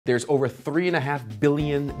There's over 3.5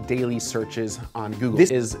 billion daily searches on Google. This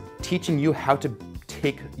is teaching you how to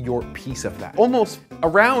take your piece of that. Almost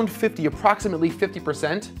around approximately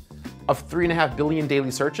 50% of 3.5 billion daily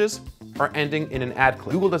searches are ending in an ad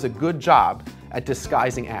click. Google does a good job at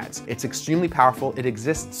disguising ads. It's extremely powerful. It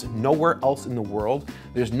exists nowhere else in the world.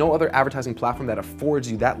 There's no other advertising platform that affords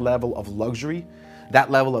you that level of luxury, that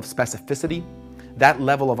level of specificity, that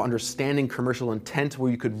level of understanding commercial intent where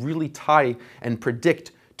you could really tie and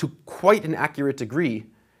predict to quite an accurate degree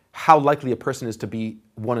how likely a person is to be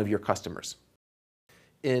one of your customers.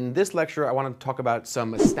 In this lecture, I want to talk about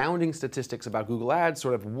some astounding statistics about Google Ads,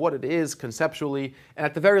 sort of what it is conceptually, and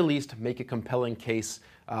at the very least, make a compelling case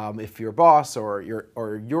if your boss or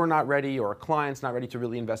you're not ready or a client's not ready to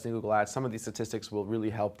really invest in Google Ads. Some of these statistics will really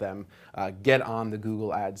help them get on the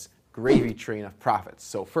Google Ads gravy train of profits.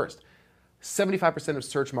 So first, 75% of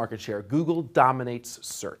search market share. Google dominates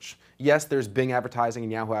search. Yes, there's Bing advertising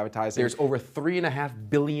and Yahoo advertising. There's over 3.5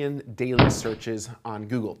 billion daily searches on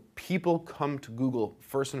Google. People come to Google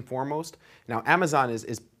first and foremost. Now, Amazon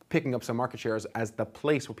is picking up some market shares as the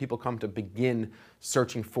place where people come to begin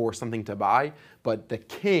searching for something to buy. But the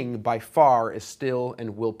king by far is still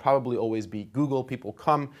and will probably always be Google. People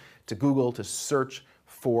come to Google to search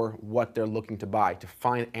for what they're looking to buy, to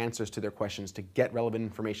find answers to their questions, to get relevant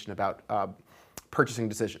information about purchasing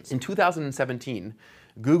decisions. In 2017,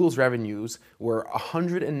 Google's revenues were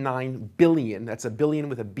 109 billion, that's a billion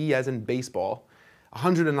with a B as in baseball,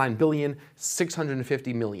 109 billion,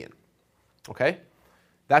 650 million, okay?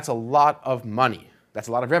 That's a lot of money. That's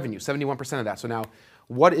a lot of revenue, 71% of that. So now,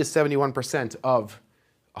 what is 71% of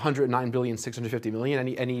 109 billion, 650 million?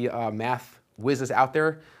 Any math whizzes out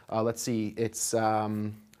there? Let's see, it's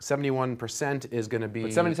 71% is going to be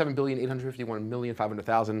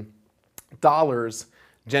 $77,851,500,000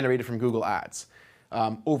 generated from Google Ads.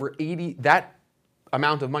 That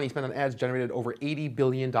amount of money spent on ads generated over $80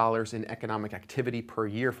 billion in economic activity per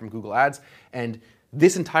year from Google Ads. And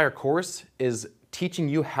this entire course is teaching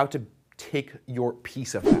you how to take your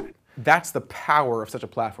piece of that. That's the power of such a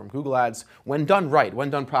platform. Google Ads, when done right, when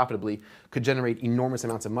done profitably, could generate enormous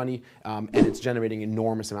amounts of money, and it's generating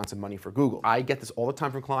enormous amounts of money for Google. I get this all the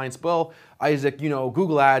time from clients. Well, Isaac,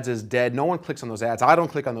 Google Ads is dead. No one clicks on those ads. I don't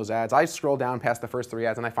click on those ads. I scroll down past the first 3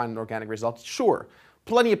 ads and I find an organic result. Sure,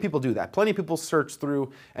 plenty of people do that. Plenty of people search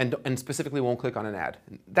through and specifically won't click on an ad.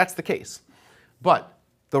 That's the case. But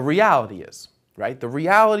the reality is, right? The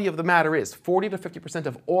reality of the matter is 40 to 50%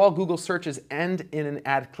 of all Google searches end in an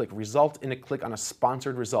ad click, result in a click on a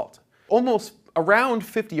sponsored result. Almost around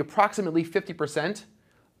approximately 50%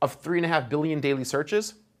 of 3.5 billion daily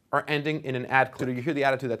searches are ending in an ad click. You hear the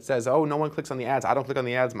attitude that says, oh, no one clicks on the ads, I don't click on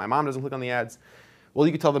the ads, my mom doesn't click on the ads. Well,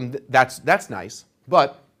 you could tell them that's nice,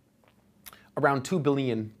 but around 2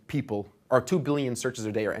 billion people or 2 billion searches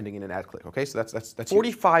a day are ending in an ad click, okay? So that's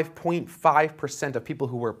 45.5% of people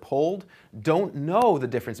who were polled don't know the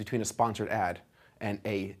difference between a sponsored ad and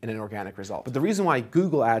an organic result. But the reason why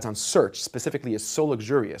Google Ads on search specifically is so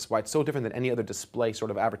luxurious, why it's so different than any other display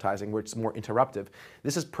sort of advertising where it's more interruptive,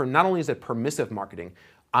 this is not only is it permissive marketing,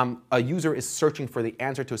 a user is searching for the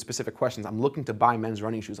answer to a specific question. I'm looking to buy men's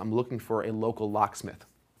running shoes. I'm looking for a local locksmith.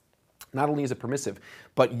 Not only is it permissive,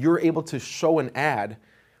 but you're able to show an ad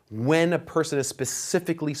when a person is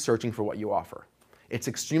specifically searching for what you offer. It's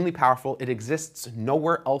extremely powerful. It exists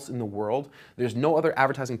nowhere else in the world. There's no other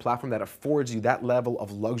advertising platform that affords you that level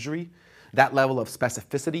of luxury, that level of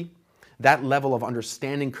specificity, that level of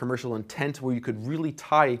understanding commercial intent where you could really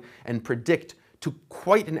tie and predict to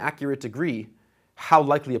quite an accurate degree how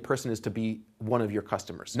likely a person is to be one of your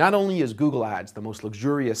customers. Not only is Google Ads the most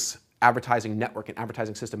luxurious advertising network and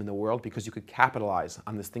advertising system in the world because you could capitalize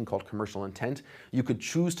on this thing called commercial intent. You could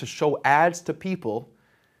choose to show ads to people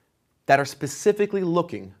that are specifically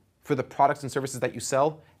looking for the products and services that you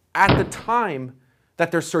sell at the time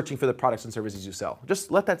that they're searching for the products and services you sell. Just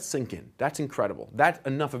let that sink in. That's incredible. That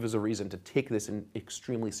enough of is a reason to take this in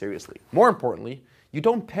extremely seriously. More importantly, you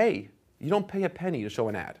don't pay a penny to show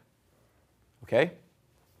an ad. Okay?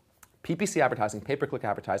 PPC advertising, pay-per-click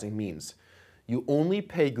advertising means you only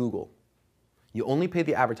pay Google, you only pay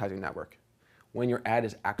the advertising network when your ad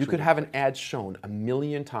is actually. You could have an ad shown 1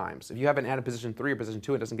 million times. If you have an ad in position 3 or position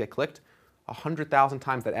 2, it doesn't get clicked, 100,000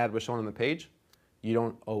 times that ad was shown on the page, you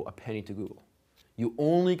don't owe a penny to Google. You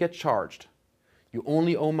only get charged, you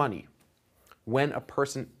only owe money when a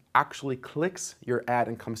person actually clicks your ad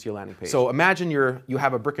and comes to your landing page. So imagine you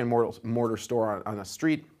have a brick and mortar store on a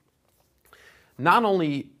street.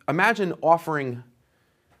 Imagine offering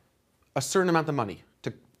a certain amount of money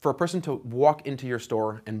for a person to walk into your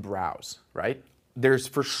store and browse, right? there's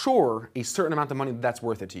for sure a certain amount of money that's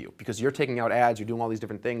worth it to you because you're taking out ads, you're doing all these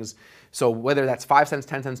different things. So whether that's 5 cents,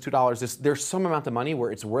 10 cents, $2, there's some amount of money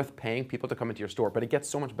where it's worth paying people to come into your store, but it gets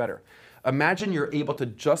so much better. Imagine you're able to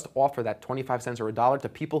just offer that 25 cents or $1 to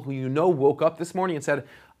people who you know woke up this morning and said,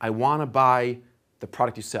 I want to buy the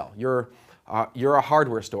product you sell. You're a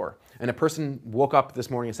hardware store, and a person woke up this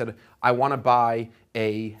morning and said, I want to buy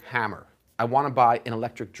a hammer. I want to buy an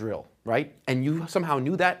electric drill, right? And you somehow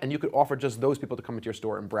knew that, and you could offer just those people to come into your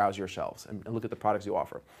store and browse your shelves and look at the products you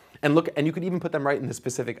offer. And you could even put them right in the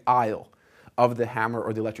specific aisle of the hammer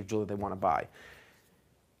or the electric drill that they want to buy.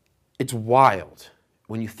 It's wild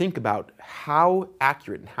when you think about how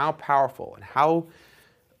accurate and how powerful and how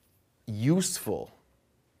useful,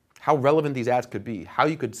 how relevant these ads could be, how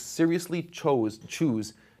you could seriously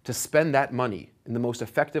choose to spend that money in the most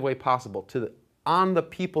effective way possible on the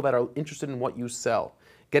people that are interested in what you sell,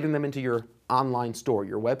 getting them into your online store,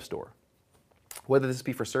 your web store. Whether this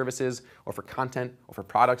be for services or for content or for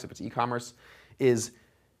products, if it's e-commerce, is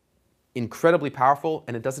incredibly powerful,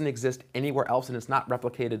 and it doesn't exist anywhere else, and it's not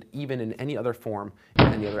replicated even in any other form in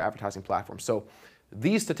any other advertising platform. So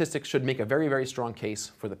these statistics should make a very, very strong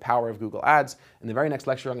case for the power of Google Ads. In the very next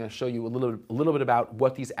lecture, I'm going to show you a little bit about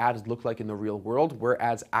what these ads look like in the real world, where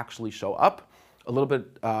ads actually show up, a little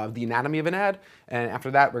bit of the anatomy of an ad, and after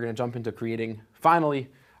that, we're going to jump into creating, finally,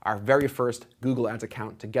 our very first Google Ads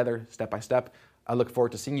account together, step by step. I look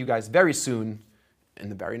forward to seeing you guys very soon in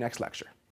the very next lecture.